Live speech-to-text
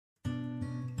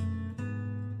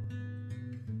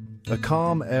A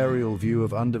calm aerial view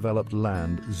of undeveloped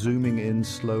land, zooming in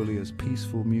slowly as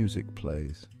peaceful music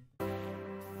plays.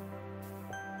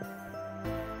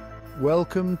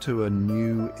 Welcome to a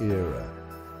new era.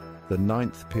 The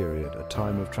ninth period, a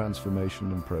time of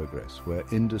transformation and progress, where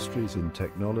industries in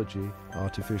technology,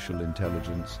 artificial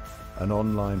intelligence, and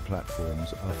online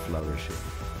platforms are flourishing.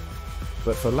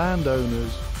 But for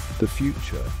landowners, the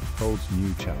future holds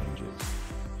new challenges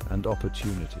and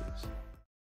opportunities.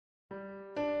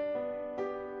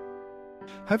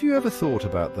 Have you ever thought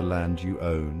about the land you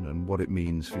own and what it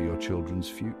means for your children's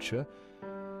future?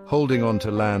 Holding on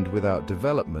to land without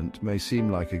development may seem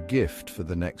like a gift for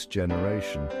the next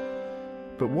generation.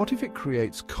 But what if it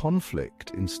creates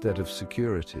conflict instead of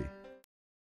security?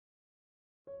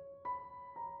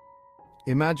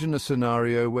 Imagine a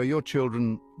scenario where your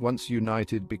children, once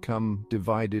united, become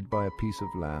divided by a piece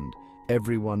of land.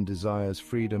 Everyone desires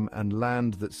freedom, and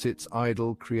land that sits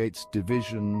idle creates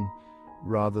division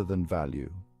rather than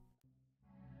value.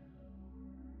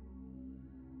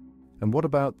 And what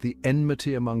about the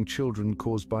enmity among children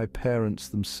caused by parents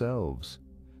themselves?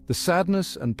 The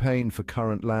sadness and pain for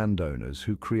current landowners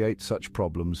who create such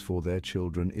problems for their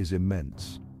children is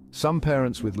immense. Some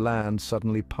parents with land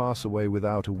suddenly pass away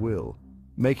without a will,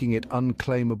 making it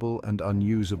unclaimable and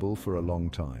unusable for a long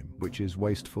time, which is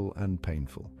wasteful and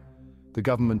painful. The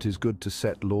government is good to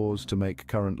set laws to make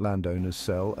current landowners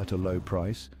sell at a low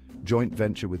price, joint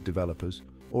venture with developers,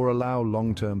 or allow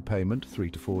long-term payment, 3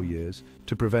 to 4 years,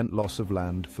 to prevent loss of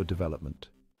land for development.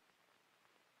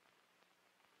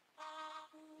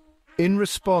 In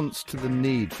response to the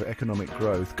need for economic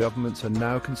growth, governments are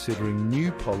now considering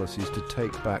new policies to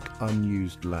take back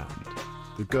unused land.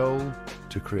 The goal?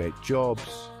 To create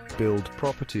jobs, build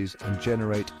properties, and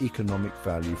generate economic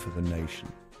value for the nation.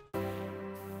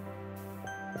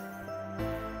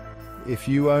 If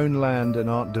you own land and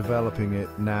aren't developing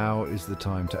it, now is the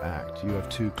time to act. You have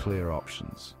two clear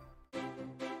options.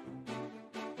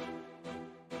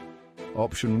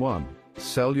 Option 1.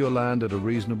 Sell your land at a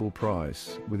reasonable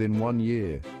price within 1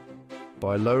 year.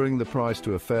 By lowering the price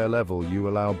to a fair level, you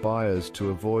allow buyers to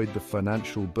avoid the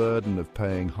financial burden of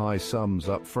paying high sums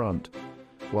up front,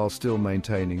 while still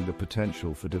maintaining the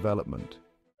potential for development.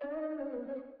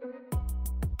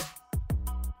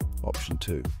 Option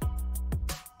 2.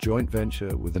 Joint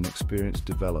venture with an experienced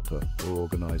developer or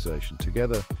organization.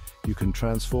 Together, you can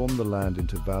transform the land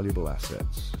into valuable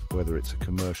assets, whether it's a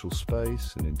commercial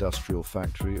space, an industrial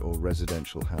factory, or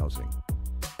residential housing.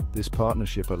 This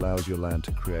partnership allows your land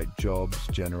to create jobs,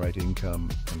 generate income,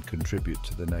 and contribute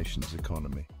to the nation's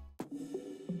economy.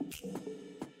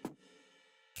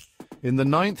 In the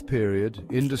ninth period,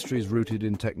 industries rooted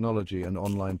in technology and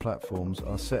online platforms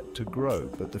are set to grow,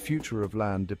 but the future of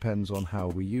land depends on how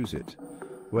we use it,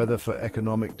 whether for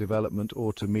economic development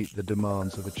or to meet the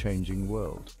demands of a changing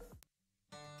world.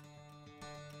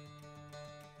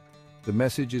 The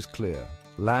message is clear.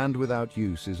 Land without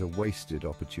use is a wasted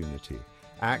opportunity.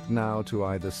 Act now to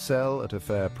either sell at a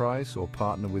fair price or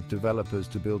partner with developers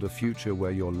to build a future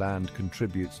where your land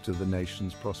contributes to the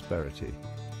nation's prosperity.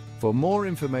 For more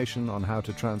information on how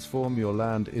to transform your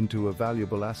land into a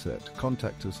valuable asset,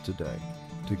 contact us today.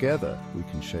 Together, we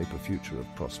can shape a future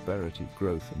of prosperity,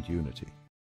 growth, and unity.